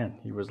changed man.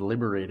 He was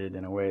liberated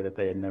in a way that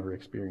they had never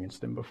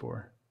experienced him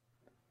before.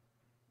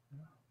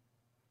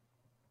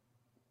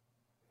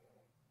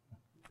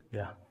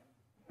 Yeah.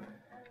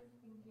 I was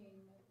thinking when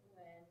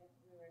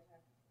you were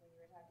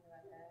talking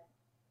about that,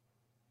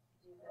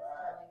 Jesus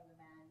telling the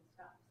man,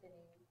 "Stop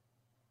sinning,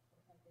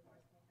 or something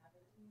worse may happen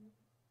to you."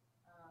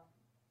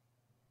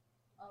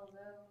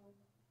 Although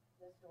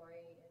the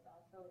story is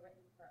also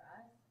written for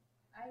us,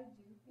 I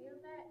do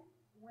feel that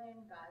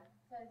when God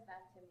says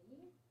that to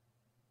me,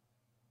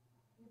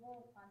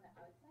 people on the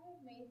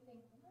outside may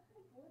think, "What?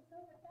 What's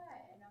up with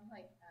that?" And I'm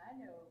like, I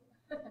know.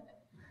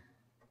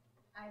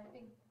 I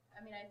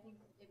think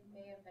it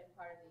may have been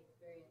part of the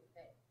experience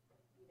that,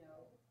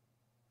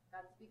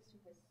 God speaks to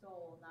his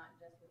soul, not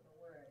just with the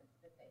words,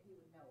 but that he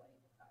would know what he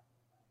was talking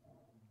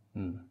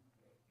about.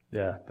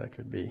 Yeah, that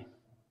could be.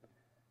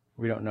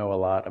 We don't know a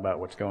lot about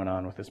what's going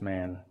on with this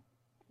man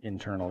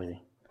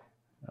internally,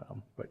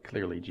 but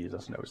clearly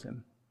Jesus knows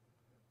him.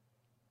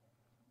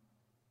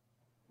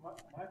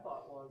 My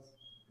thought was,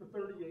 for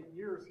 38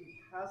 years,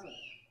 he hasn't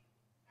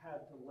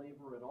had to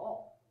labor at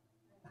all.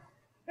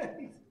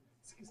 He's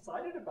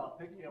excited about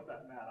picking up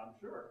that mat, I'm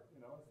sure.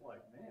 It's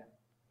like, man,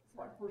 it's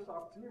my first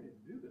opportunity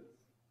to do this.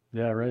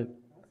 Yeah, right.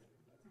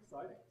 That's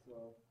exciting.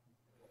 So.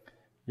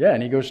 Yeah,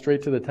 and he goes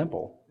straight to the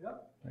temple.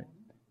 Yep. Right?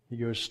 He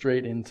goes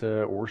straight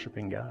into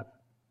worshiping God.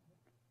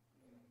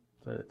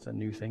 So it's a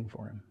new thing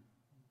for him.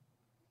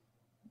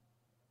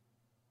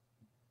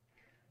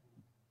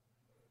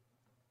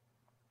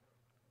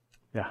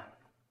 Yeah.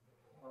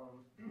 I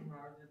was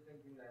just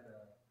thinking that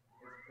it's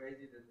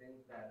crazy to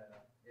think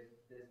that if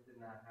this did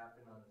not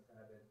happen on the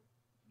Sabbath,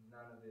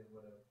 none of it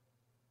would have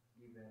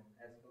even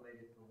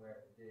escalated to where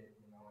it did.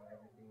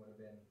 Everything would have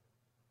been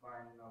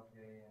fine and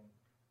okay, and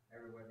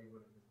everybody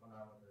would have just gone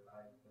on with their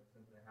life. But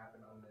since it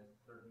happened on this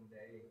certain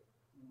day,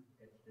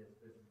 it's just,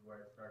 this is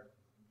where it starts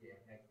to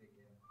get hectic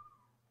and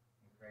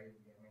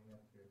crazy.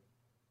 That's true.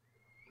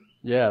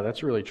 Yeah,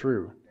 that's really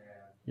true.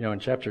 In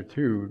chapter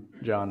 2,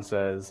 John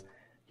says,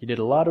 he did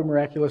a lot of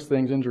miraculous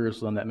things in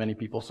Jerusalem that many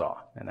people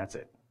saw, and that's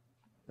it.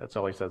 That's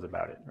all he says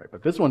about it, right?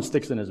 But this one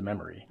sticks in his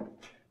memory,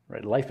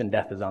 right? Life and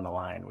death is on the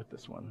line with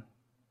this one.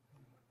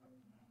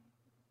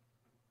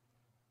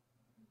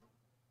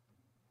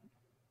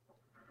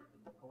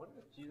 I wonder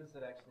if Jesus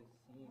had actually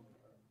seen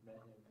or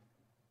met him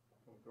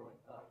from growing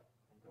up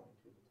and going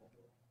to the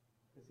temple.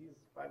 Because he's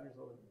 5 years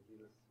older than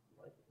Jesus'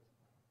 life at this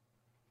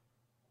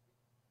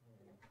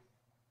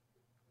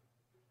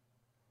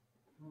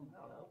point. I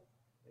don't know.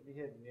 Maybe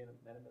he had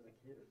met him as a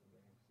kid or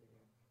something,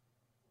 sitting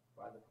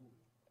by the pool.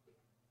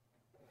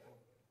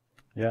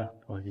 Yeah,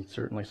 well, he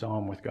certainly saw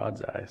him with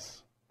God's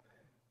eyes.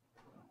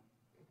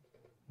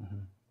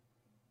 Mm-hmm.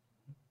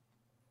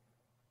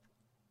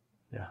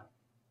 Yeah.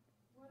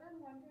 What I'm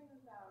wondering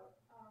about,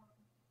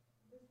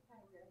 this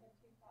kind of weird, I had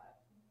two thoughts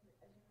as you were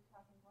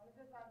talking. One of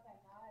the thoughts I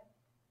had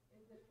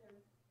is that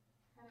there's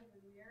kind of a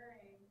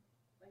mirroring,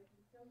 like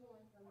the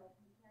symbolism of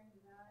him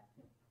carrying that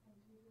and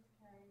Jesus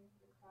carrying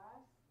the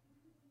cross.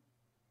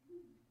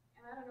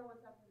 And I don't know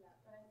what's up with that,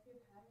 but I see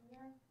a pattern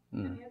there.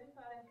 And the other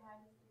thought I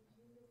had is that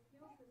Jesus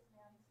heals this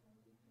man so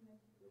he can do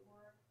the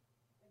work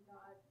that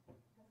God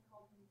has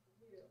called him to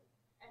do.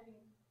 And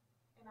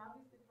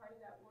obviously part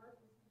of that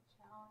work was to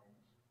challenge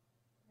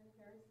the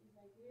Pharisees'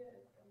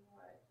 ideas of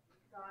what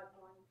God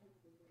wanted him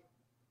to do.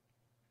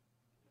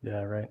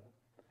 Yeah, right.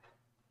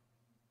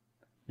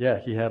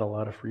 Yeah, he had a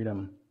lot of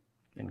freedom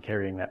in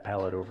carrying that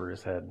pallet over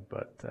his head,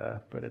 but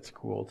it's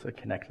cool to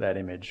connect that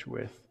image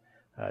with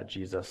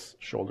Jesus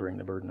shouldering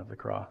the burden of the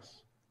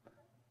cross.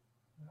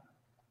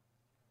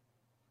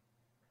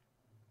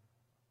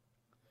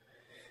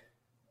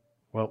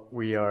 Well,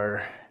 we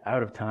are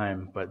out of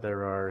time, but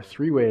there are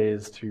 3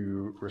 ways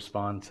to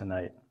respond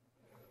tonight.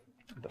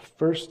 The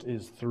first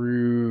is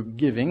through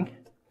giving.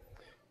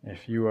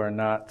 If you are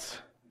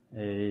not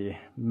a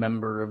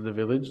member of the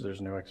village, there's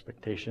no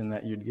expectation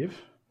that you'd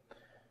give.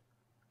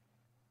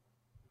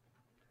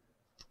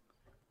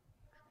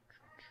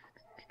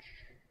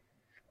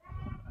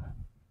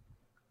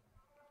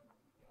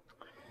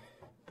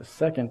 The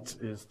second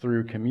is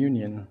through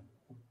communion.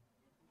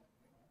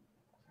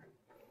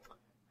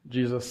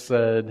 Jesus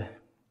said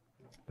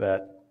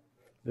that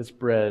this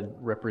bread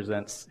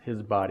represents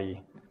his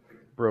body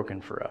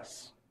broken for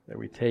us, that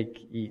we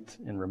take, eat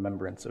in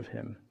remembrance of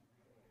him.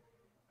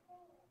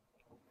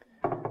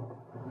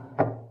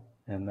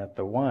 And that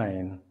the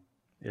wine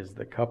is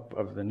the cup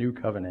of the new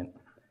covenant,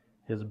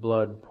 his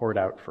blood poured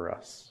out for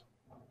us.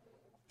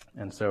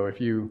 And so if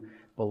you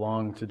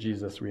belong to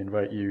Jesus, we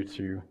invite you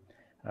to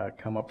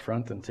come up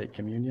front and take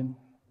communion.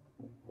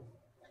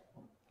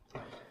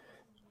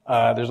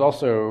 There's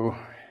also,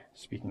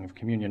 speaking of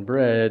communion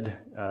bread,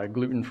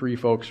 gluten-free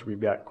folks, we've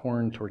got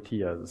corn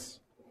tortillas.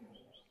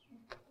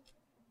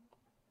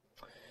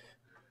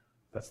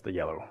 That's the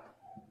yellow.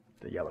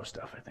 the yellow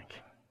stuff, I think.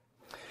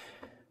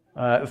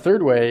 The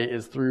third way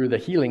is through the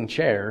healing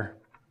chair.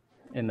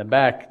 In the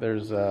back,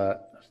 there's a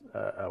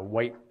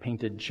white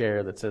painted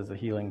chair that says the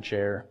healing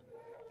chair.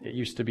 It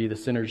used to be the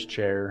sinner's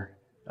chair,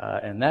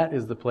 and that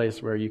is the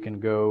place where you can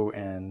go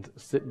and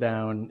sit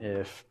down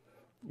if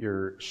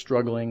you're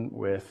struggling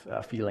with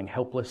feeling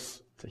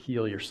helpless to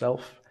heal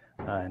yourself,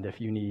 and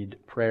if you need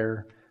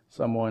prayer,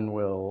 someone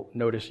will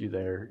notice you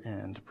there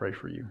and pray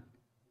for you.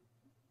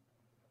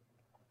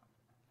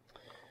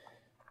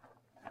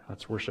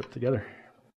 Let's worship together.